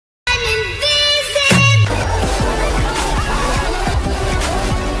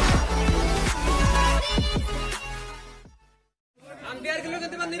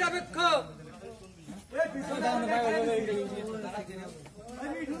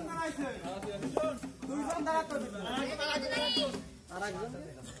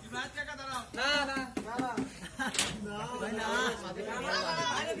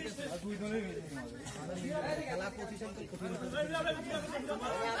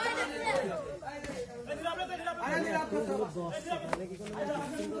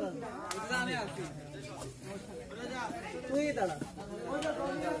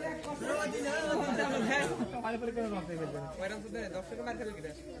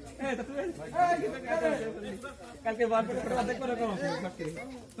কালকে বার করে অর্ধেক করে কম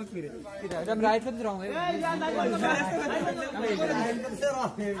রাইট করতে রং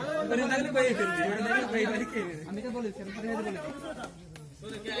আমি তো বলেছি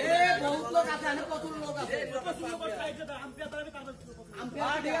বহুত লোক আছে কত লোক আছে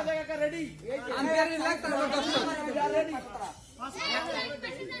ready umpire relax ready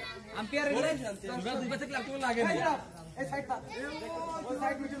umpire relax তোমরা দুই পাশে ক্লাব করে লাগে না এই সাইডটা ওই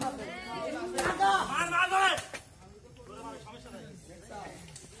সাইড মিডল আছে মার মার ধরে সমস্যা নাই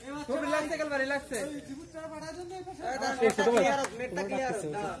তো রিল্যাক্স কর রিল্যাক্স জিবুটটা বাড়া দেন এই পাশে নেটটা ক্লিয়ার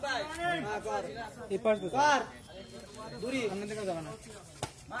ভাই এই পাশ কর দূরি সামনে থেকে যাবে না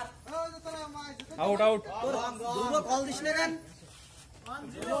মার আউট আউট তোর দুটো কল দিছ না কেন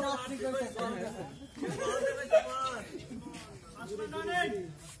 1-0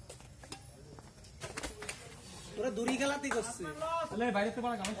 তোরা দূরি খেলাতে করছিস আরে বাইরে থেকে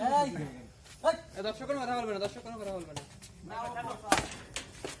বড় কাম এই দর্শক কোনো কথা বলবে না দর্শক কোনো কথা বলবে না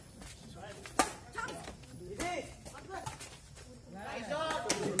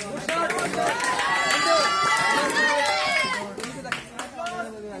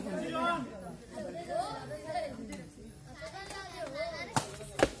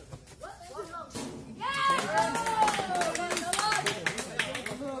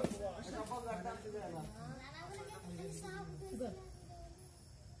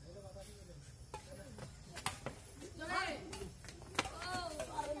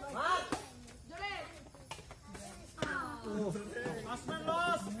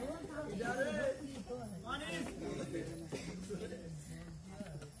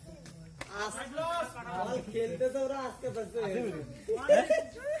खेलते तो आज के बस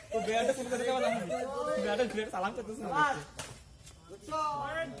तो बैट से करने वाला बैट से सलाम करते हैं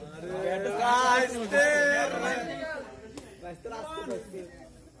बैट गाइस बस तो आज के बस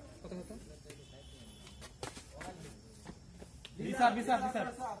कत होता बिसार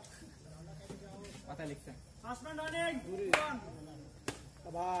पता लिखते हस्बैंड रनिंग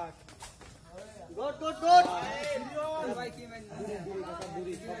शाबाश गुड भाई की मैं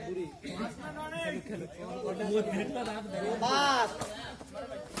दूरी खेलो और बहुत मिनट का बस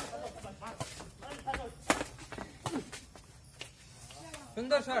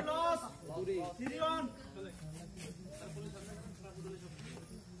सुंदर शॉट दूरी 3-1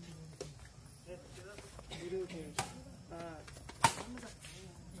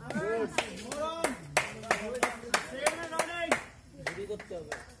 করতে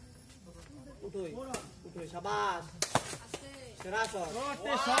হবে উঠোই শাবাশ সেরা শট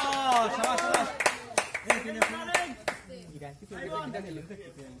শাবাশ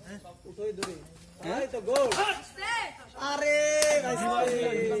উঠোই দূরে এই তো গোল আরে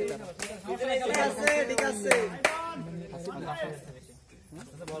ঠিক আছে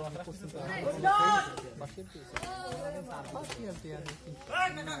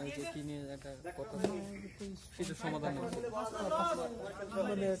সমাধান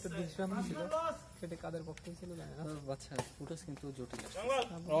সেটা কাদের পক্ষে ছিল বাচ্চা ফুটাস কিন্তু জটিল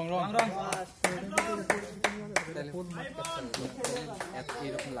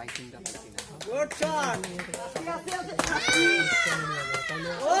এরকম লাইটিংটা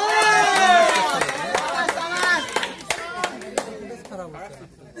খারাপ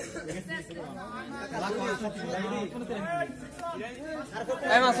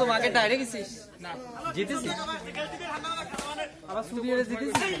মাসুম আগে ডাইরে গেছিস না জিতেছিস আবার সুবিয়ে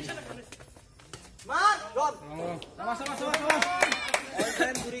জিতেছিস মার গল শাবাশ এই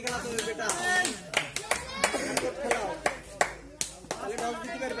টাইম দূরি খেলা তো বেটা খেলাও তাহলে ডস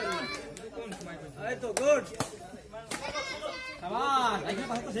দিতে পারবে না কোন সময় এই তো গুড শাবাশ আইকে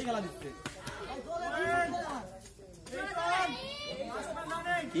পাশে তো সেই খেলা দিচ্ছে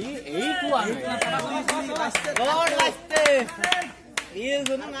কি এই টু আমি গড লাগতে এই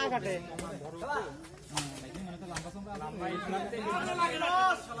জন্য না কাটে লম্বা ইসলামতে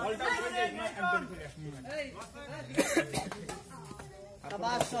বলটা একদম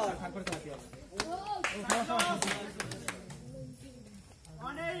শাবাশ শট খান করে খেলাতে হবে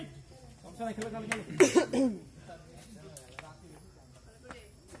অনেক অপশন খেলা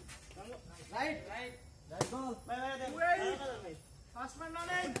রাইট বল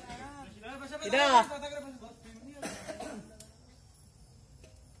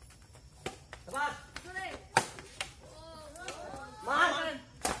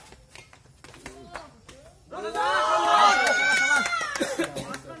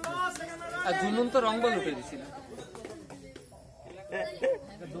জুনুন তো রং বল উঠে দিছিল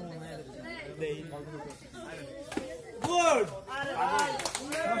গুড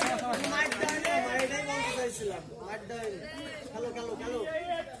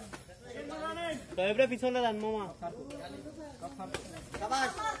পিছনে যান মামা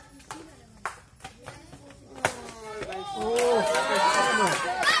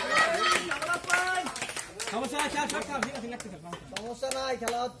সমস্যা নাই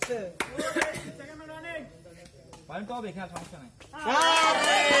খেলা হচ্ছে পয়েন্ট হবে খেলা সমস্যা নাই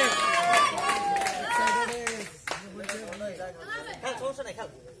সমস্যা নাই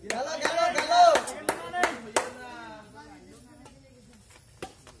খেলো খেলো খেলো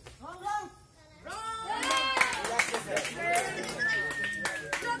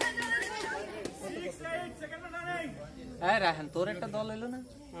রাহান তোর একটা দল এলো না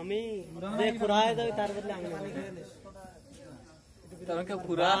আমি খুরায় যাই তার বদলে আমি তোমাকে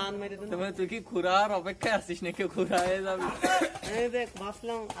খুরা তুই কি খুরার অপেক্ষায় আসিস না কেউ খুরায় যাবি দেখ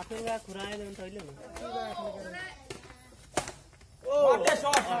ভাবলাম আপনারা খুরায় যাবেন তাইলে না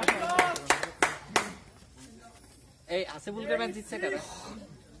এই আছে বলতে ম্যাচ জিতছে কারা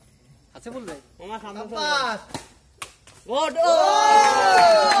আছে বলবে আমার সামনে গুড ও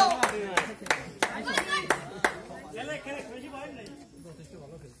খেলে খেলে বেশি ভয় নাই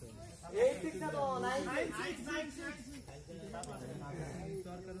এই ঠিকটা তো 9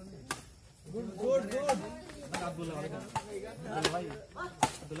 গুড গুড গুড আব্দুল্লাহ ভাই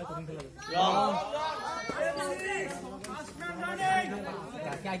আব্দুল্লাহ কোন খেলা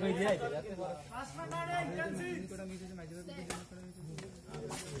क्या कोई दिया है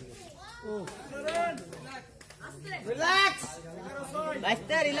रिलैक्स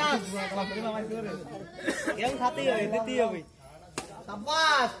बैठते रिलैक्स गेम खाते ही हो देती है भाई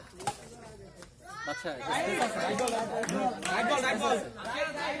शाबाश আচ্ছা রাইট বল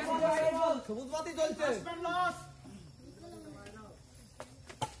সবুজ বাতি জ্বলছে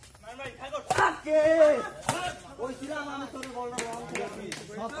ভাই খাই গো ওকে ওই ছিলাম আমি তোর বলটা রং করেছি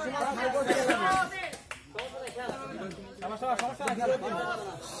সব সময় খাই গো সমস্যা খেলা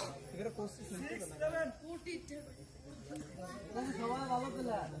এখানে কোশিশ নেই 7 সবাই ভালো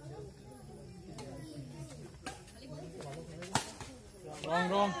খেলা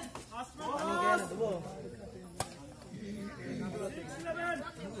রং আমি গেলে দেবো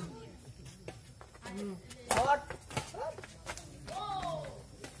শট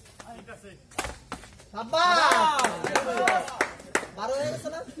শাবাশ 12 হয়ে গেছে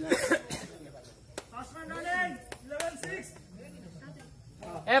না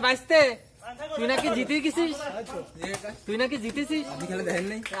এ বাইস্তে তুই নাকি জিতে গেছিস আপনি খেলে দেখেন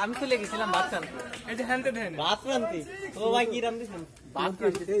নাই আমি চলে গেছিলাম ভাত খানতে এই যে হ্যান্ডে দেখেন ভাত খানতে ও ভাই কি রাম দিছেন ভাত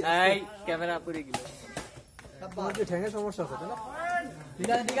খানতে এই ক্যামেরা পড়ে গেল শাবাশ কি ঠ্যাঙে সমস্যা আছে না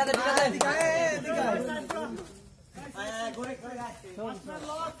ঠিক আছে ঘুরে ঘুরে গায়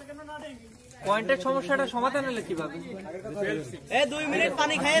পয়েন্টের সমস্যাটা সমাধান হলো কিভাবে এই 2 মিনিট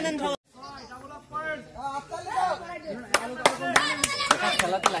পানি খাইয়ে নেন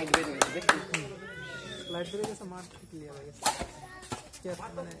খেলাতে লাইট বের হয়ে গেছে মাঠ ক্লিয়ার হয়ে গেছে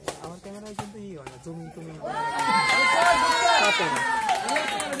মানে আমার ক্যামেরায় কিন্তু হয় না জুম তুমি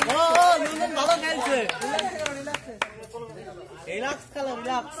ও নুন ভালো খেলছে রিল্যাক্স খেলো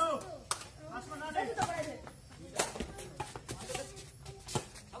রিল্যাক্স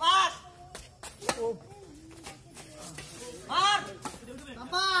আবার ও মার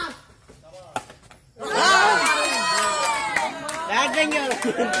আবার बैट देंगे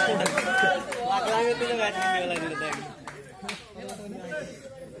लागला में तुझे बैट देंगे वाला नहीं देंगे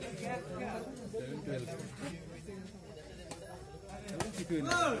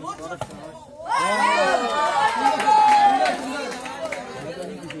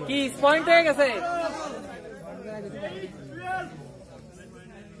কি পয়েন্ট হয়ে গেছে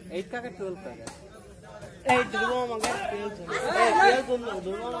 8 টাকা 12 টাকা 8 দুটো মঙ্গা 12 দুটো মঙ্গা 8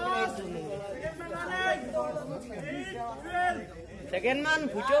 দুটো সেকেন্ড মান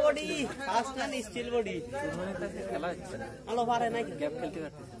ফুটো বডি ফার্স্ট মান স্টিল বডি টুর্নামেন্টের কাছে খেলা হচ্ছে না আলো পারে না গ্যাপ খেলতে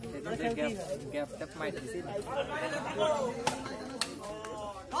পারতেছে গ্যাপ ট্যাপ মাইট দিছি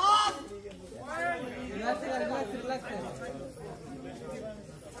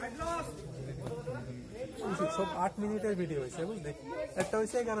সব 8 মিনিটের ভিডিও হয়েছে বুঝলি একটা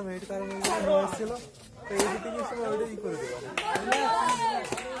হয়েছে 11 মিনিট কারণ নয়েজ ছিল তো এডিটিং এর সময় ওইটাই করে দেব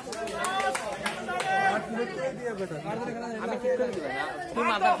আমি ঠিক করে দিব না, তুই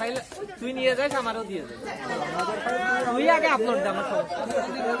মাদার ফাইল তুই নিয়ে যাস, আমারও দিয়ে দে, তুই আগে আপলোড দে আমার সব।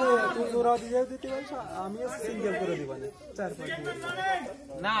 তুই জোড়া দিয়ে দিতে পারিস, আমিও সিঙ্গেল করে দিব না, 4-5 দিয়ে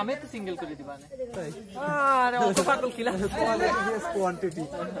না আমি তো সিঙ্গেল করে দিবা না। তাই আরে অত পাগল খিলা কোয়ান্টিটি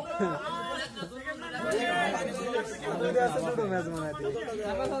দুটো ম্যাচ বানাই দিই,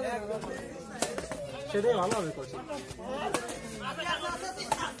 সেটাই ভালো হবে কোচ।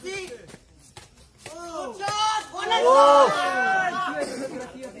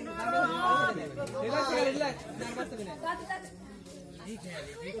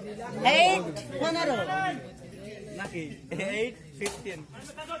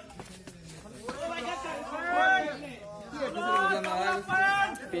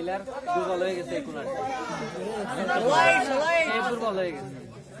 প্লেয়ার দুর্বল হয়ে গেছে, দুর্বল হয়ে গেছে,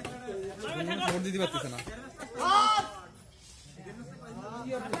 দিতে পারতেছে না।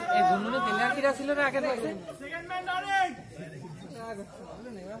 এই গুনগুনে প্লেয়ার কিরা ছিল না আগে?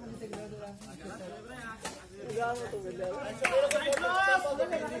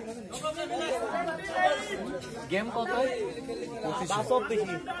 গেম কত?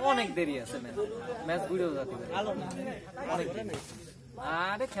 অনেক দেরি আছে, ম্যাচ ঘুরেও যাতে অনেক দেরি।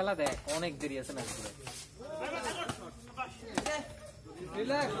 আরে খেলা দেখ, অনেক দেরি আছে ম্যাচ ঘুরে।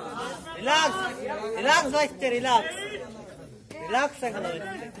 রিল্যাক্স রিল্যাক্স ভাইস্তে রিল্যাক্স রিল্যাক্স এখন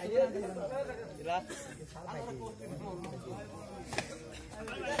রিল্যাক্স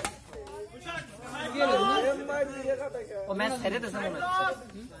ও ম্যাচ ছেড়ে দিয়েছে মনে হচ্ছে,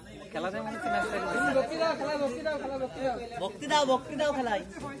 খেলা দেয় মনে হচ্ছে ম্যাচ ছেড়ে দিয়েছে। ভক্তি দাও খেলাই।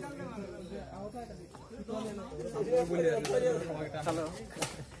 হ্যালো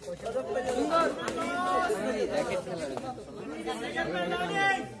র্যাকেট খেলা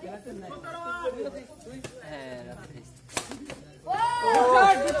হ্যাঁ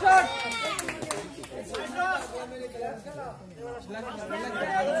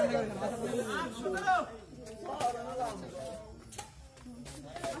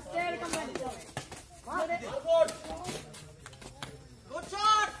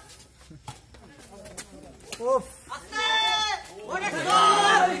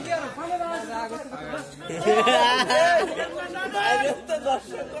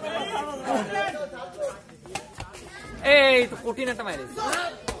এই তো কঠিন একটা মাইরে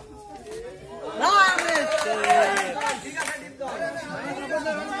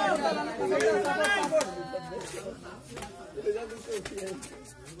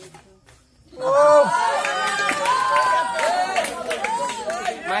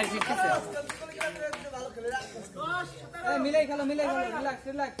মাইর জিতছে। মিলাই খেলো রিল্যাক্স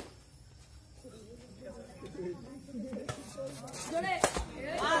রিল্যাক্স।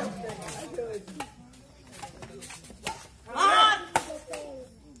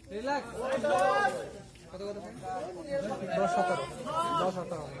 রিল্যাক্স। কত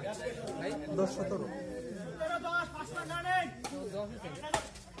 10-17 10-17 রং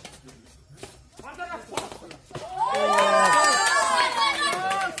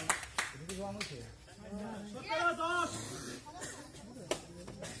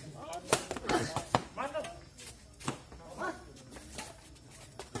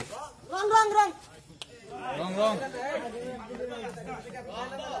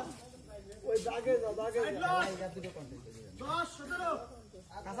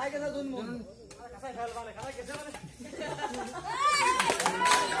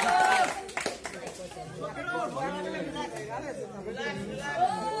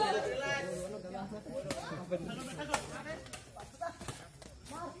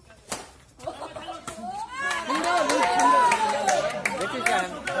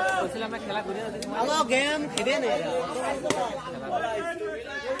খেলা ঘুরে গেম খেলে নেই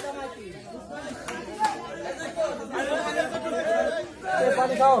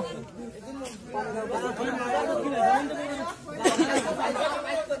পানি খাও।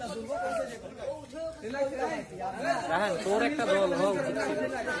 রাহান তোর একটা দল হোক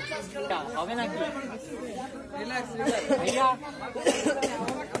হবে নাকি? ভাইয়া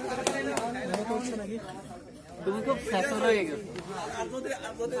তুমি খুব ফ্যাশন হয়ে গেছো।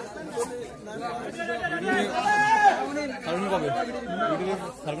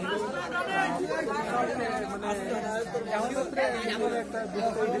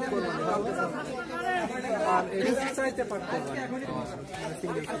 চাইতে পারতো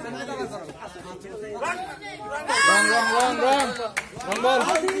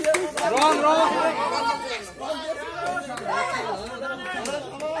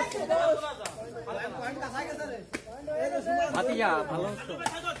ভাতিজা ভালো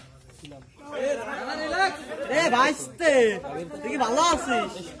ভাইস্তে তুই কি ভালো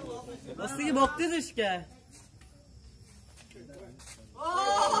আছিস? उसकी भक्ति तो क्या है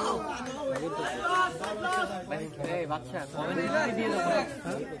এই বাচ্চা কমেন্ট দিয়ে দাও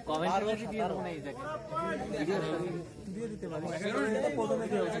কমেন্ট দিয়ে দাও না এই জায়গায় ভিডিও দিয়ে দিতে পারি প্রথমে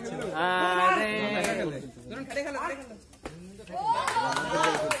দেওয়া উচিত ছিল আরে ধরুন খেলে খেলে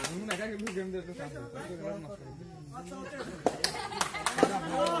মেগা গেম দিয়ে তো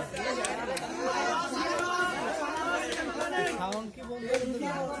সাউন্ড কি বন্ধ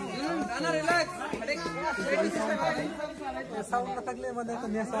না রিল্যাক্স সাউন্ড না থাকলে মানে একটা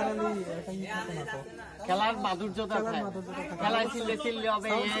ন্যাচারালি একটা ই থাকে না তো খেলার মাধুর্যতা থাকে খেলায় চিল্লে চিল্লে হবে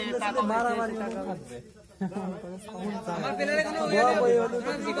টাকা মারামারি থাকবে আমার প্লেয়ারে কোনো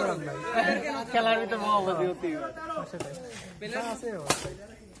কি করার নাই খেলার ভিতর মহাবতী হতে সেটাই প্লেয়ার আছে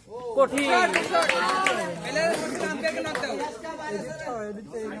কঠিন প্লেয়ারে আম্পায়ারকে নক দাও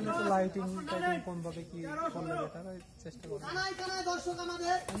এদিকে এখানে তো লাইটিং টাইটিং কোন ভাবে কি করলে বেটার হয় চেষ্টা করব দর্শক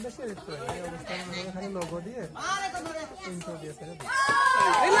আমাদের বেশি রেট করে এই অবস্থায় আমাদের খালি লোগো দিয়ে ইন্ট্রো দিয়ে ছেড়ে দিই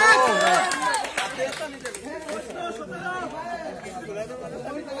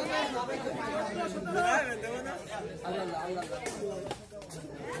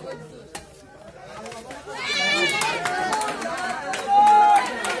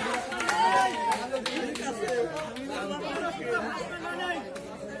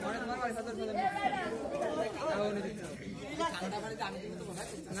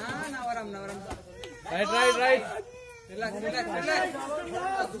না না আরাম রাইট রাইট রিল্যাক্স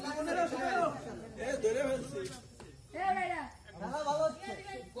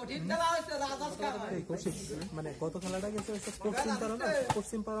কঠিন খেলা হচ্ছে রাজাস কাপ এই কৌশিক মানে গত খেলাটা গেছে হচ্ছে পশ্চিম পাড়া না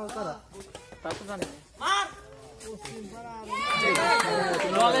পশ্চিম পাড়া কারা তা তো জানি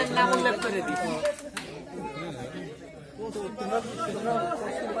দলের নাম উল্লেখ করে দিই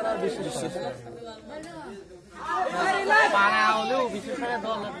পশ্চিম পাড়া বেশি পাড়া হলেও বিশেষ করে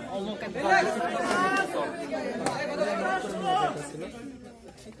দল অমুকের দল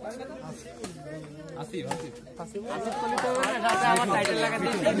আসিফ করলে তো যাতে আমার টাইটেল লাগাতে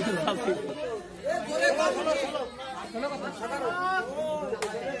আসিফ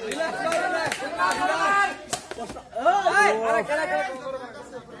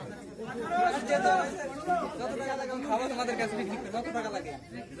কত টাকা লাগে খাওয়া তোমাদের কাছে বিক্রি করে কত টাকা লাগে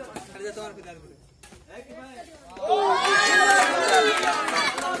খালি যা তোমার প্লেয়ার বলে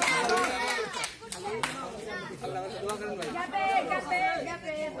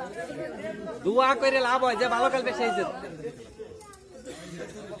দুয়া করে লাভ হয় যে ভালো খেলবে সেই যে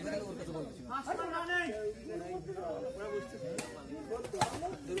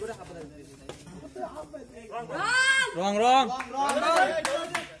রং রং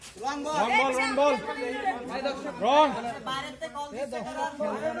বল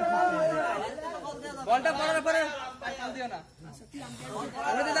বলটা পড়ার পরে দিও না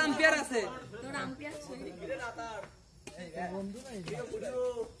আমাদের আম্পায়ার আছে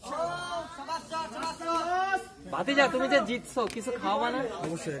ভাতিজা তুমি যে জিতছো কিছু খাওয়াবা না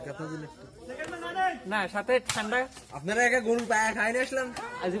অবশ্যই কথা দিলে না সাথে ঠান্ডা আপনারা একা গরুর পায়া খাই না আসলাম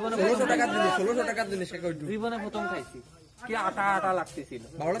জীবনে 1600 টাকা দিলে সে কই জীবনে প্রথম খাইছি কি আটা আটা লাগতেছিল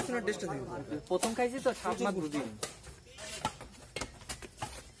ভালো লাগছে না টেস্টটা দিও প্রথম খাইছি তো 7 মাস দুদিন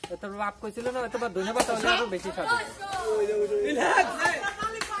তোর বাপ কইছিল না এতবার ধন্যবাদ তাহলে আরো বেশি খাবে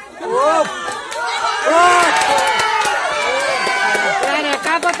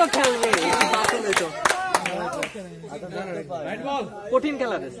কাকা তো খেলবে কঠিন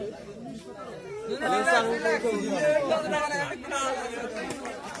খেলা দিচ্ছে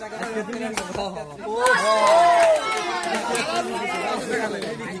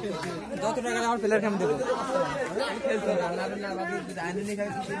যত টাকা আমার প্লেয়ার কেমন দেবো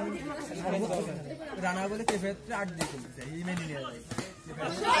রানার বলে কেফেতে 8 দিয়ে খেলতে এই মেনে নিয়ে যায়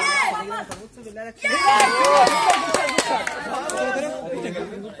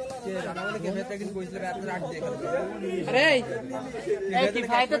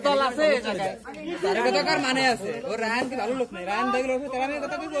মানে আছে ও রায়ন কি ভালো লোক নেই রায়ন দেখলে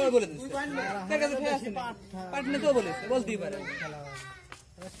কথা কি বলে দিচ্ছে তার কাছে পার্টনার তো বলেছে বলতেই পারে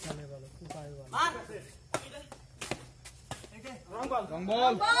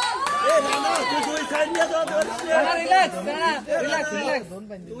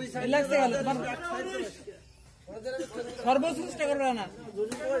সর্বোচ্চ চেষ্টা করবে না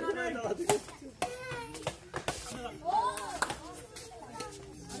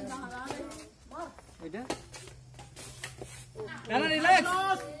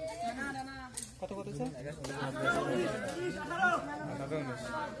কত কত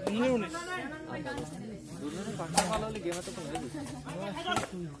ভালো হলে গেম তো কমে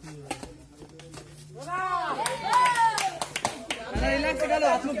না রিল্যাক্স গেল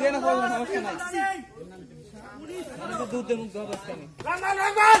হাত মুখ দিয়ে না করব সমস্যা নাই আমি তো দুধ দিয়ে মুখ ধোয়া বসতে নেই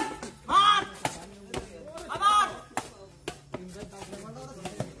মার আবার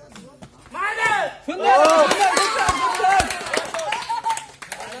মারে সুন্দর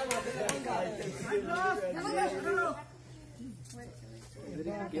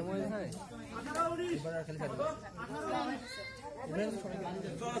গেম হয়ে যায় ভাই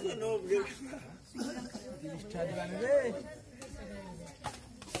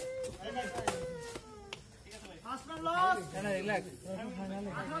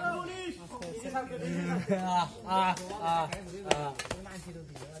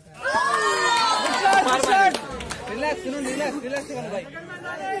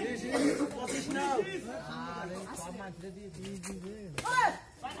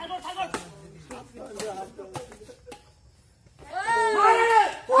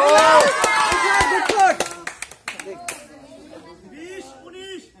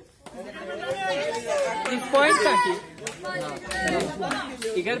পয়েন্ট নাকি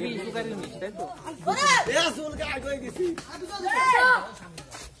 11-20 সুগারের মিস তাই তো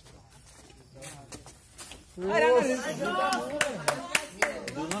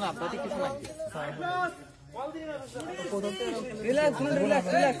দুজন আব্বাতে কিছু লাগবে রিল্যাক্স শুনুন রিল্যাক্স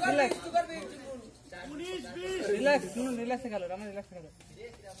রিল্যাক্স রিল্যাক্স রিল্যাক্স শুনুন রিল্যাক্সে খেলো রামা রিল্যাক্সে খেলো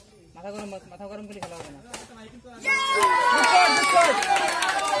মাথা গরম করে খেলা হবে না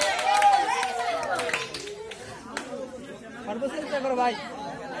সর্বোচ্চ চেষ্টা করো ভাই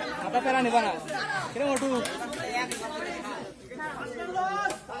মাথা ফেরা নিবা না কিরম ওঠু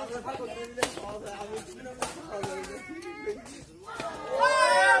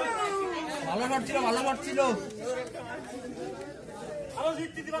ভালো লড়ছিল ভালো লড়ছিল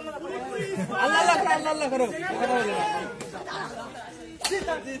আল্লাহ আল্লাহ করো আল্লাহ আল্লাহ করো কথা বলে না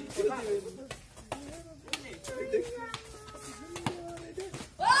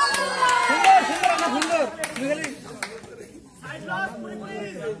সুন্দর সুন্দর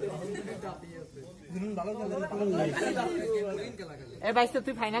এ বাইস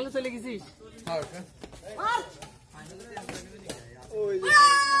তুই ফাইনালে চলে গেছিস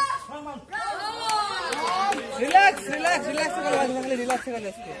রিল্যাক্স রিল্যাক্স রিল্যাক্স করে বাজে থাকলে রিল্যাক্স করে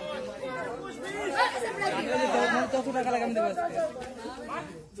আজকে কত টাকা লাগে আমি দেবো আজকে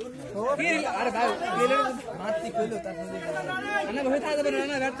আরে ভাই গেলে মারতি কইলো তারপরে না ভয় থাকা যাবে না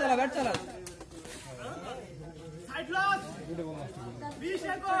না ব্যাট চালা ব্যাট চালা সাইড লস 20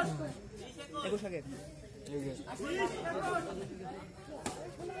 21 আগে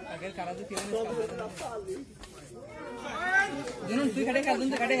আগের কারা তো কিনে জুনুন তুই খাটে খেল তুই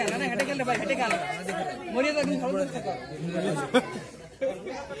খাটে খেল না খাটে খেললে ভাই খাটে খেল মরিয়া তো একদম ভালো করতে কর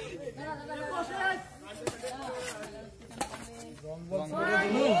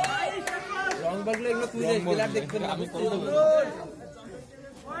রং বলগুলো এগুলো তুই দেখ প্লেয়ার দেখতে না আমি কত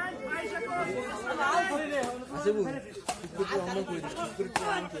আছে বল একটু রং করে দিস করে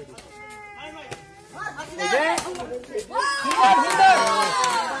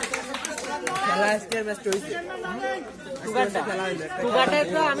খেলা আজকে ম্যাচ হইছে তুগাটা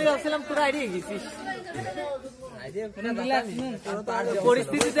তো আমি ভাবছিলাম তোরা আইডিয়া গেছিস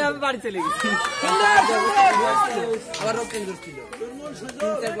পরিস্থিতিতে আমি বাড়ি চলে গেছি আবার রক্ষণ করছিল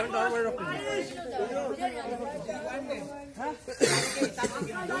 3-4 পয়েন্ট আবার রক্ষণ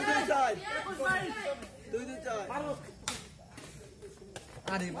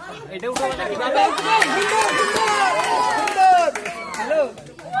আরে এটা উঠো না কিভাবে হ্যালো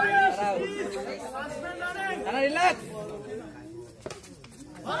না রিল্যাক্স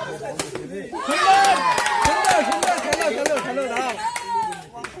সুন্দর সুন্দর খেলো খেলো খেলো দাও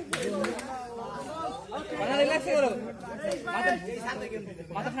না রিল্যাক্স করো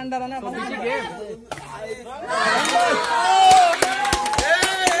মাথা ঠান্ডা না বেশি গেম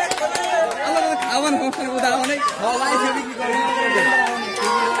আল্লাহ খাওয়ান সমস্যা নেই দাও অনেক ভাই সেবি কি করে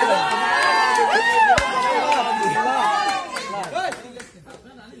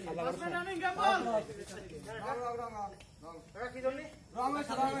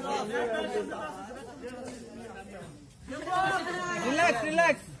রিল্যাক্স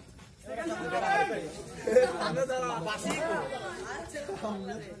রিল্যাক্স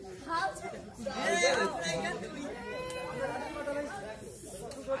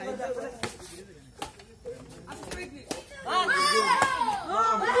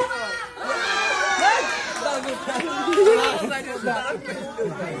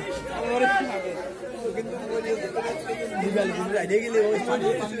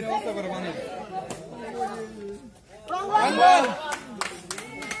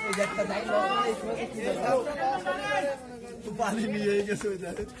পানি নিয়ে গেছে ওই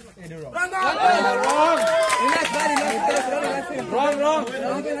জায়গায়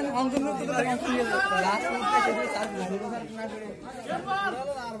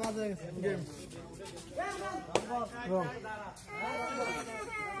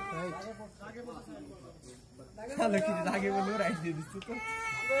আগে বললো রাইট দিয়ে দিচ্ছ তো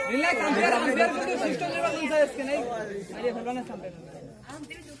রিল্যাক্স আম্পায়ার আম্পায়ার কিন্তু সিস্টেম নির্বাচন চাই আজকে নাই আরে এখন রানে সামনে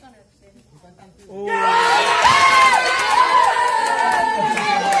ও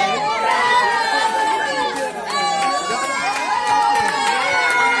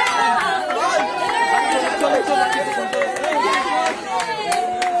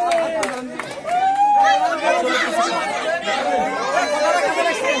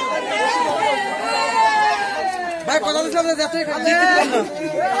ভাই কথা বলতে হবে যাতে জিততে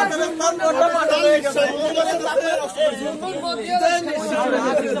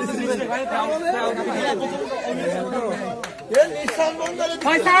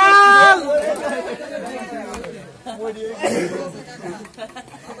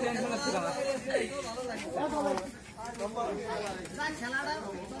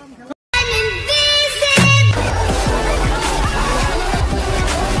পারলাম